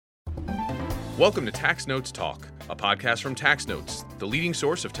Welcome to Tax Notes Talk, a podcast from Tax Notes, the leading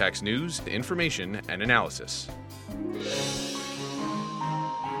source of tax news, information, and analysis.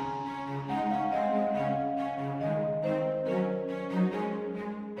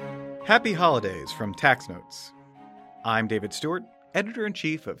 Happy holidays from Tax Notes. I'm David Stewart,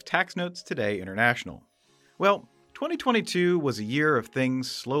 Editor-in-Chief of Tax Notes Today International. Well, 2022 was a year of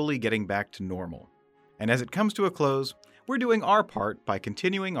things slowly getting back to normal. And as it comes to a close, we're doing our part by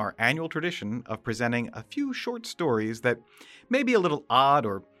continuing our annual tradition of presenting a few short stories that may be a little odd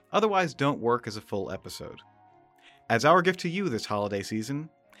or otherwise don't work as a full episode. As our gift to you this holiday season,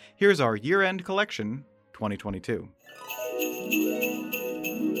 here's our year-end collection, 2022.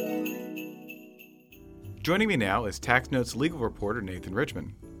 Joining me now is Tax Notes legal reporter Nathan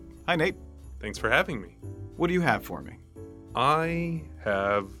Richman. Hi, Nate. Thanks for having me. What do you have for me? I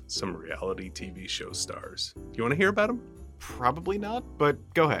have some reality TV show stars. Do you want to hear about them? Probably not, but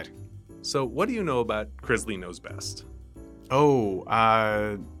go ahead. So, what do you know about Crisley Knows Best?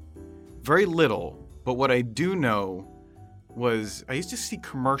 Very little. But what I do know was I used to see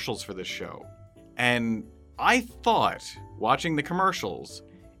commercials for this show. And I thought, watching the commercials,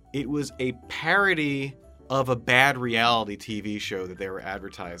 it was a parody of a bad reality TV show that they were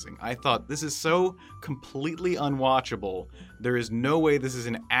advertising. I thought, this is so completely unwatchable. There is no way this is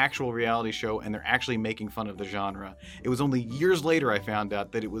an actual reality show and they're actually making fun of the genre. It was only years later I found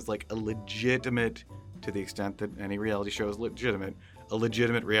out that it was like a legitimate, to the extent that any reality show is legitimate, a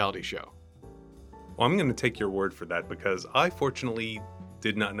legitimate reality show. Well, I'm going to take your word for that because I fortunately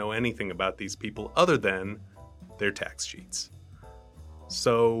did not know anything about these people other than their tax sheets.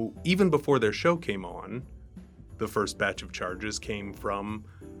 So even before their show came on, the first batch of charges came from,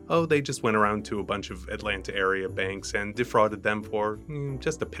 they just went around to a bunch of Atlanta area banks and defrauded them for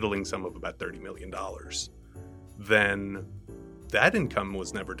just a piddling sum of about $30 million. Then that income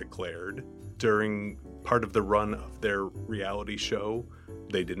was never declared. During part of the run of their reality show,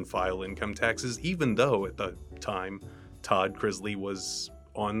 they didn't file income taxes, even though at the time Todd Crisley was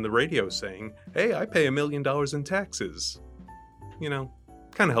on the radio saying, hey, I pay $1 million in taxes. You know,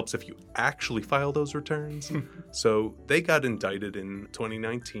 kind of helps if you actually file those returns. So they got indicted in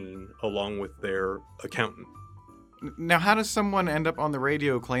 2019 along with their accountant. Now, how does someone end up on the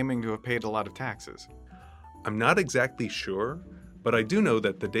radio claiming to have paid a lot of taxes? I'm not exactly sure, but I do know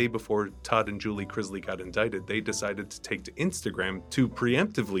that the day before Todd and Julie Crisley got indicted, they decided to take to Instagram to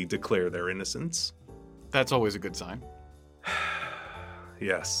preemptively declare their innocence. That's always a good sign.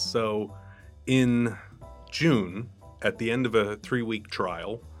 Yes, so in June, at the end of a 3-week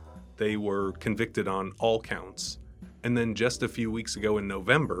trial, they were convicted on all counts. And then just a few weeks ago in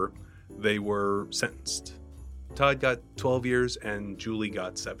November, they were sentenced. Todd got 12 years and Julie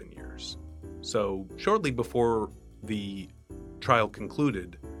got 7 years. So shortly before the trial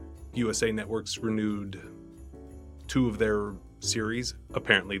concluded, USA Networks renewed 2 of their series.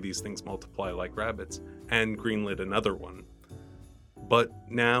 Apparently these things multiply like rabbits, and greenlit another one. But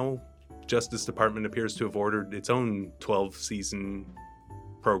now Justice Department appears to have ordered its own 12-season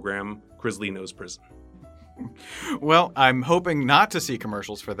program, Crisley Knows Prison. Well, I'm hoping not to see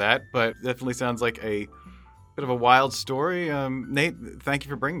commercials for that, but definitely sounds like a bit of a wild story. Nate, thank you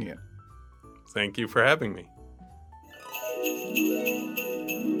for bringing it. Thank you for having me.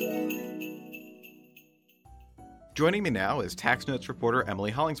 Joining me now is Tax Notes reporter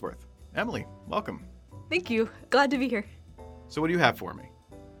Emily Hollingsworth. Emily, welcome. Thank you. Glad to be here. So what do you have for me?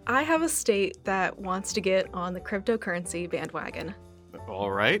 I have a state that wants to get on the cryptocurrency bandwagon.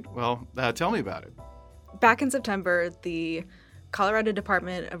 All right. Well, tell me about it. Back in September, the Colorado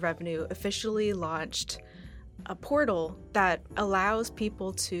Department of Revenue officially launched a portal that allows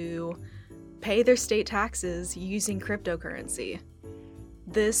people to pay their state taxes using cryptocurrency.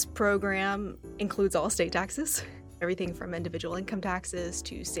 This program includes all state taxes, everything from individual income taxes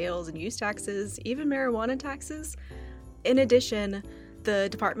to sales and use taxes, even marijuana taxes. In addition, the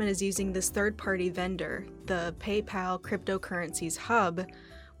department is using this third-party vendor, the PayPal Cryptocurrencies Hub,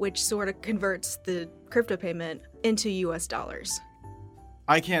 which sort of converts the crypto payment into US dollars.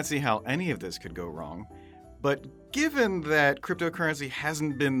 I can't see how any of this could go wrong, but given that cryptocurrency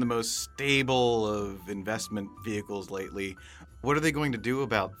hasn't been the most stable of investment vehicles lately, what are they going to do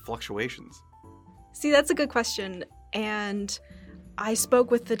about fluctuations? See, that's a good question, and I spoke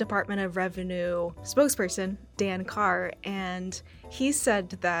with the Department of Revenue spokesperson, Dan Carr, and he said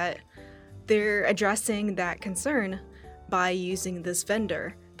that they're addressing that concern by using this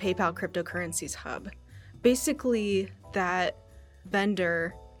vendor, PayPal Cryptocurrencies Hub. Basically, that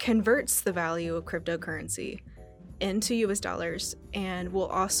vendor converts the value of cryptocurrency into US dollars and will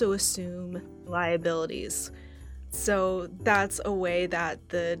also assume liabilities So that's a way that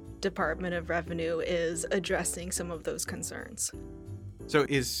the Department of Revenue is addressing some of those concerns. So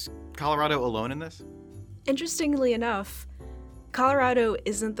is Colorado alone in this? Interestingly enough, Colorado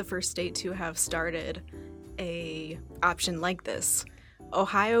isn't the first state to have started a option like this.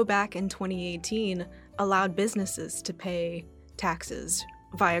 Ohio back in 2018 allowed businesses to pay taxes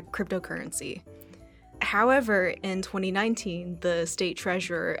via cryptocurrency. However, in 2019, the state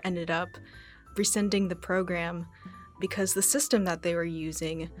treasurer ended up rescinding the program because the system that they were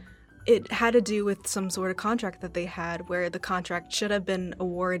using, it had to do with some sort of contract that they had where the contract should have been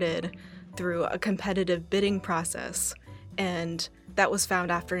awarded through a competitive bidding process. And that was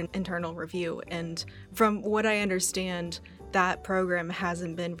found after an internal review. And from what I understand, that program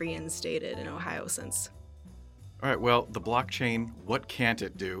hasn't been reinstated in Ohio since. All right, well, the blockchain, what can't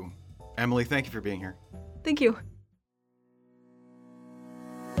it do? Emily, thank you for being here. Thank you.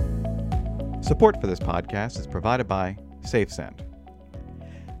 Support for this podcast is provided by SafeSend.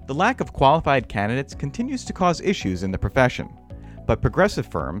 The lack of qualified candidates continues to cause issues in the profession, but progressive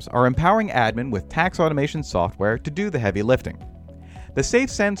firms are empowering admin with tax automation software to do the heavy lifting. The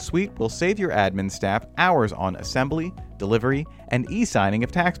SafeSend suite will save your admin staff hours on assembly, delivery, and e-signing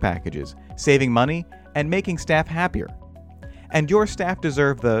of tax packages, saving money and making staff happier. And your staff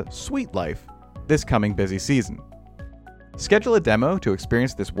deserve the sweet life this coming busy season. Schedule a demo to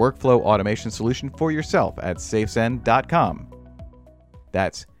experience this workflow automation solution for yourself at safesend.com.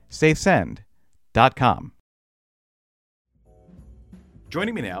 That's safesend.com.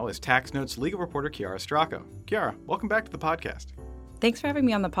 Joining me now is Tax Notes legal reporter Chiara Stracco. Chiara, welcome back to the podcast. Thanks for having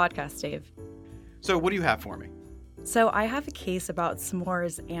me on the podcast, Dave. So what do you have for me? So I have a case about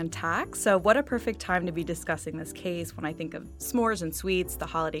s'mores and tax. So what a perfect time to be discussing this case. When I think of s'mores and sweets, the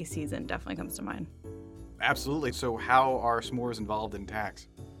holiday season definitely comes to mind. Absolutely. So how are s'mores involved in tax?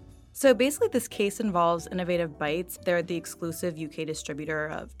 So basically this case involves Innovative Bites. They're the exclusive UK distributor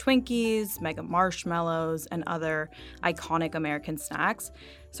of Twinkies, Mega Marshmallows, and other iconic American snacks.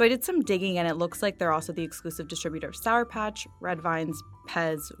 So I did some digging and it looks like they're also the exclusive distributor of Sour Patch, Red Vines,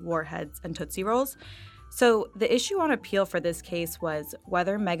 Pez, Warheads, and Tootsie Rolls. So the issue on appeal for this case was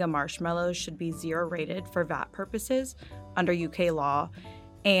whether Mega Marshmallows should be 0 rated for VAT purposes under UK law.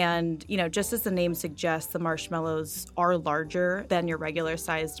 And, just as the name suggests, the marshmallows are larger than your regular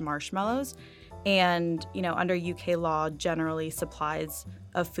sized marshmallows. And, under UK law, generally supplies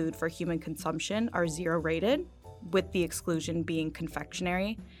of food for human consumption are 0 rated, with the exclusion being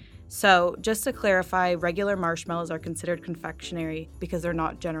confectionery. So just to clarify, regular marshmallows are considered confectionery because they're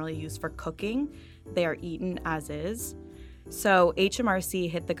not generally used for cooking. They are eaten as is. So HMRC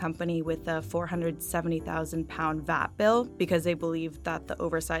hit the company with a £470,000 VAT bill because they believed that the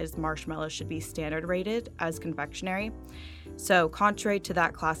oversized marshmallows should be standard rated as confectionery. So contrary to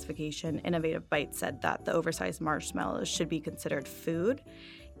that classification, Innovative Bites said that the oversized marshmallows should be considered food.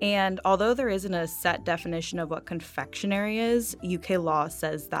 And although there isn't a set definition of what confectionery is, UK law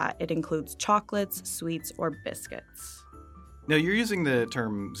says that it includes chocolates, sweets, or biscuits. Now, you're using the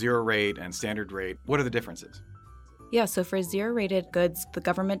term 0 rate and standard rate. What are the differences? Yeah, so for 0 rated goods, the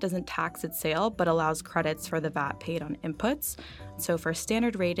government doesn't tax its sale, but allows credits for the VAT paid on inputs. So for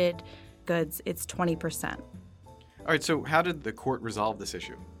standard rated goods, it's 20%. All right, so how did the court resolve this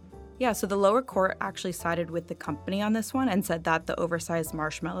issue? Yeah, so the lower court actually sided with the company on this one and said that the oversized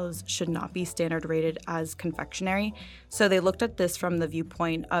marshmallows should not be standard rated as confectionery. So they looked at this from the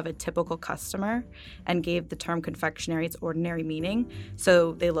viewpoint of a typical customer and gave the term confectionery its ordinary meaning.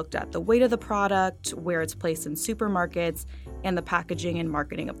 So they looked at the weight of the product, where it's placed in supermarkets, and the packaging and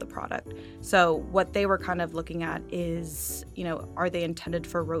marketing of the product. So what they were kind of looking at is, are they intended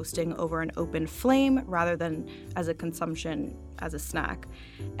for roasting over an open flame rather than as a consumption as a snack?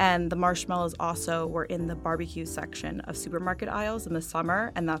 And the marshmallows also were in the barbecue section of supermarket aisles in the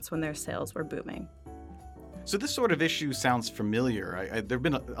summer, and that's when their sales were booming. So this sort of issue sounds familiar. There have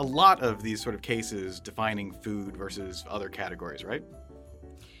been a lot of these sort of cases defining food versus other categories, right?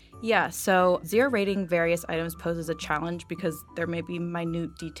 Yeah, so 0 rating various items poses a challenge because there may be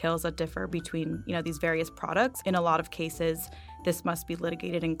minute details that differ between, these various products. In a lot of cases, this must be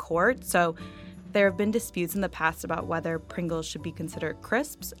litigated in court. So there have been disputes in the past about whether Pringles should be considered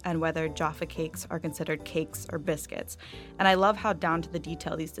crisps and whether Jaffa cakes are considered cakes or biscuits. And I love how down to the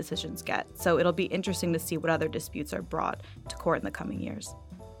detail these decisions get. So it'll be interesting to see what other disputes are brought to court in the coming years.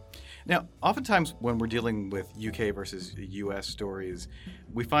 Now, oftentimes when we're dealing with UK versus US stories,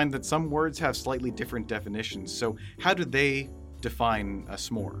 we find that some words have slightly different definitions. So how do they define a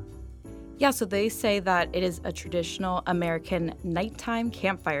s'more? Yeah, so they say that it is a traditional American nighttime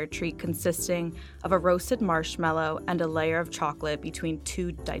campfire treat consisting of a roasted marshmallow and a layer of chocolate between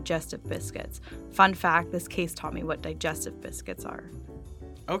 2 digestive biscuits. Fun fact, this case taught me what digestive biscuits are.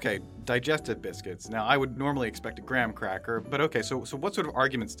 Okay, digestive biscuits. Now, I would normally expect a graham cracker, but okay, so what sort of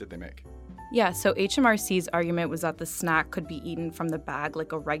arguments did they make? Yeah, so HMRC's argument was that the snack could be eaten from the bag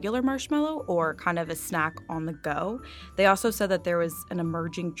like a regular marshmallow or kind of a snack on the go. They also said that there was an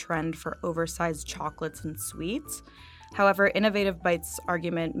emerging trend for oversized chocolates and sweets. However, Innovative Bites'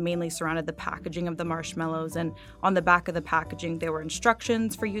 argument mainly surrounded the packaging of the marshmallows, and on the back of the packaging there were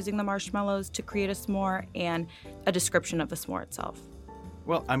instructions for using the marshmallows to create a s'more and a description of the s'more itself.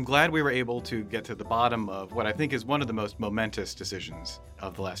 Well, I'm glad we were able to get to the bottom of what I think is one of the most momentous decisions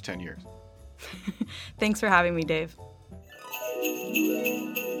of the last 10 years. Thanks for having me, Dave.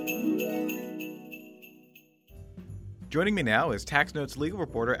 Joining me now is Tax Notes legal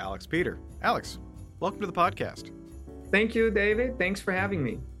reporter Alex Peter. Alex, welcome to the podcast. Thank you, David. Thanks for having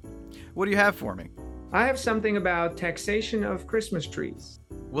me. What do you have for me? I have something about taxation of Christmas trees.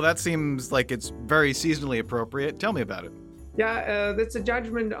 Well, that seems like it's very seasonally appropriate. Tell me about it. Yeah, that's a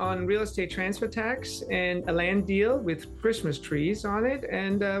judgment on real estate transfer tax and a land deal with Christmas trees on it,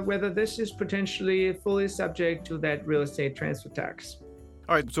 and whether this is potentially fully subject to that real estate transfer tax.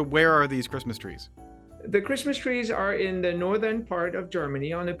 All right, so where are these Christmas trees? The Christmas trees are in the northern part of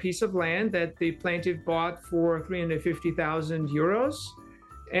Germany on a piece of land that the plaintiff bought for 350,000 euros.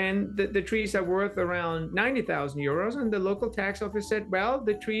 And the trees are worth around 90,000 euros. And the local tax office said, well,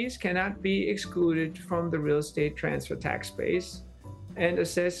 the trees cannot be excluded from the real estate transfer tax base, and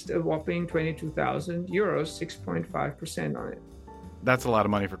assessed a whopping 22,000 euros, 6.5% on it. That's a lot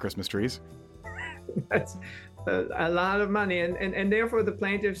of money for Christmas trees. That's a lot of money. And therefore the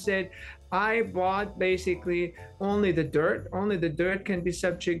plaintiff said, I bought basically only the dirt. Only the dirt can be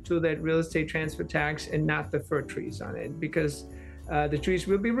subject to that real estate transfer tax and not the fir trees on it, because the trees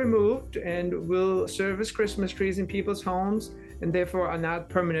will be removed and will serve as Christmas trees in people's homes, and therefore are not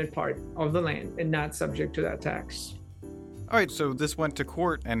permanent part of the land and not subject to that tax. All right, so this went to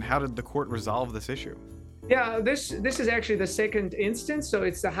court, and how did the court resolve this issue? Yeah, this is actually the second instance, so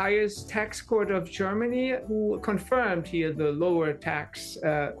it's the highest tax court of Germany who confirmed here the lower tax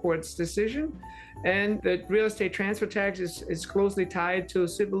court's decision. And the real estate transfer tax is closely tied to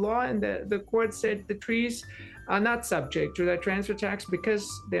civil law, and the court said the trees are not subject to that transfer tax because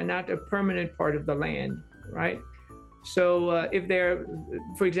they're not a permanent part of the land, right? So if there,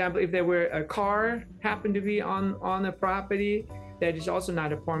 for example, if there were a car happened to be on a property, that is also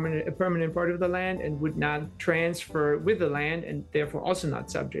not a permanent part of the land and would not transfer with the land, and therefore also not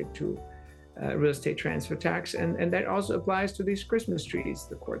subject to real estate transfer tax. And that also applies to these Christmas trees,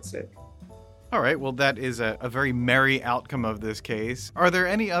 the court said. All right, well, that is a very merry outcome of this case. Are there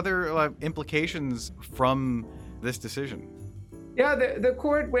any other implications from this decision? Yeah, the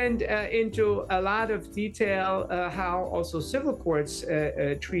court went into a lot of detail how also civil courts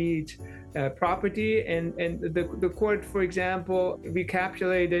treat property, and the court, for example,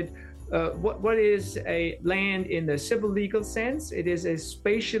 recapitulated what is a land in the civil legal sense. It is a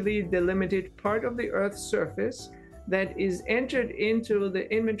spatially delimited part of the Earth's surface that is entered into the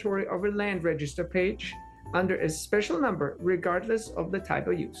inventory of a land register page under a special number, regardless of the type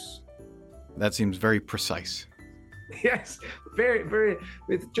of use. That seems very precise. Yes, very, very,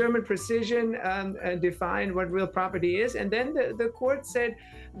 with German precision, defined what real property is. And then the court said,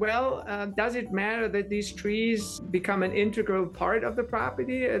 well, does it matter that these trees become an integral part of the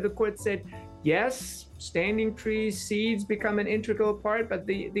property? The court said, yes, standing trees, seeds become an integral part, but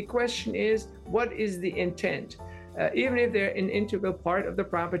the question is, what is the intent? Even if they're an integral part of the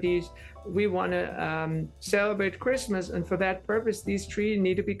properties, we want to celebrate Christmas, and for that purpose, these trees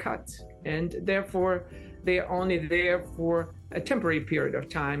need to be cut. And therefore, they are only there for a temporary period of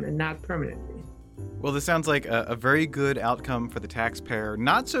time and not permanently. Well, this sounds like a very good outcome for the taxpayer.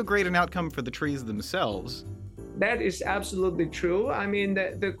 Not so great an outcome for the trees themselves. That is absolutely true. I mean,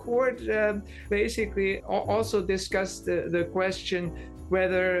 the court basically also discussed the question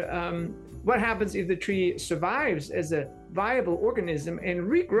whether what happens if the tree survives as a viable organism and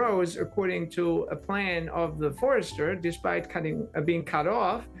regrows according to a plan of the forester, despite being cut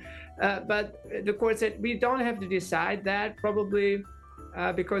off. But the court said we don't have to decide that, probably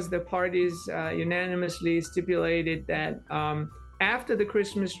because the parties unanimously stipulated that after the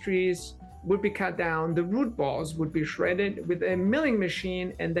Christmas trees would be cut down, the root balls would be shredded with a milling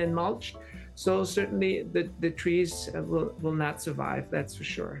machine and then mulched. So certainly the trees will not survive, that's for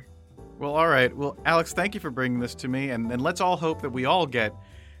sure. Well, all right. Well, Alex, thank you for bringing this to me, and let's all hope that we all get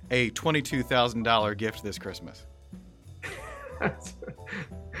a $22,000 gift this Christmas.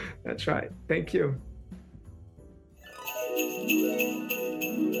 That's right. Thank you.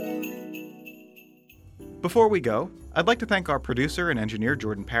 Before we go, I'd like to thank our producer and engineer,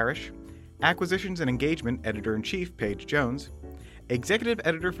 Jordan Parrish, Acquisitions and Engagement Editor-in-Chief, Paige Jones, Executive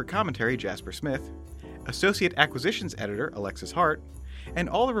Editor for Commentary, Jasper Smith, Associate Acquisitions Editor, Alexis Hart, and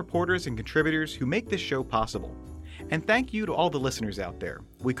all the reporters and contributors who make this show possible. And thank you to all the listeners out there.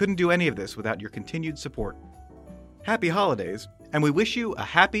 We couldn't do any of this without your continued support. Happy holidays, and we wish you a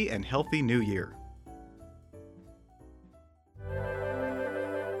happy and healthy new year.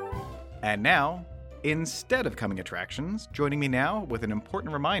 And now, instead of coming attractions, joining me now with an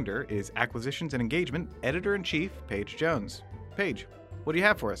important reminder is Acquisitions and Engagement Editor-in-Chief, Paige Jones. Paige, what do you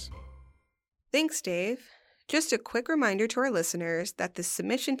have for us? Thanks, Dave. Just a quick reminder to our listeners that the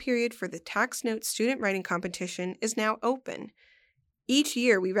submission period for the Tax Notes Student Writing Competition is now open. Each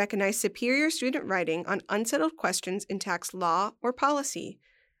year, we recognize superior student writing on unsettled questions in tax law or policy.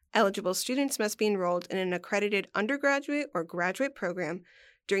 Eligible students must be enrolled in an accredited undergraduate or graduate program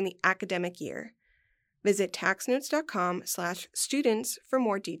during the academic year. Visit taxnotes.com/students for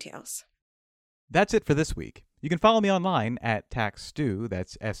more details. That's it for this week. You can follow me online at TaxStew,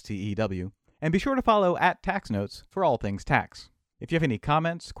 that's STEW, and be sure to follow at TaxNotes for all things tax. If you have any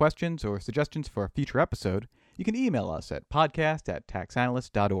comments, questions, or suggestions for a future episode, you can email us at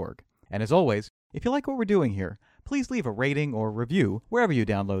podcast@taxanalyst.org. And as always, if you like what we're doing here, please leave a rating or review wherever you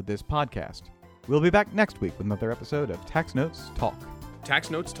download this podcast. We'll be back next week with another episode of Tax Notes Talk.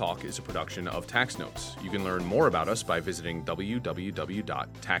 Tax Notes Talk is a production of Tax Notes. You can learn more about us by visiting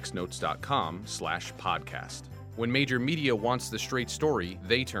www.taxnotes.com/podcast. When major media wants the straight story,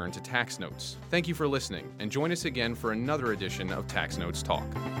 they turn to Tax Notes. Thank you for listening, and join us again for another edition of Tax Notes Talk.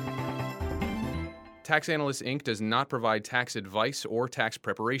 Tax Analysts, Inc. does not provide tax advice or tax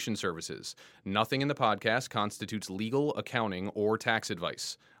preparation services. Nothing in the podcast constitutes legal, accounting, or tax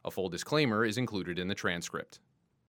advice. A full disclaimer is included in the transcript.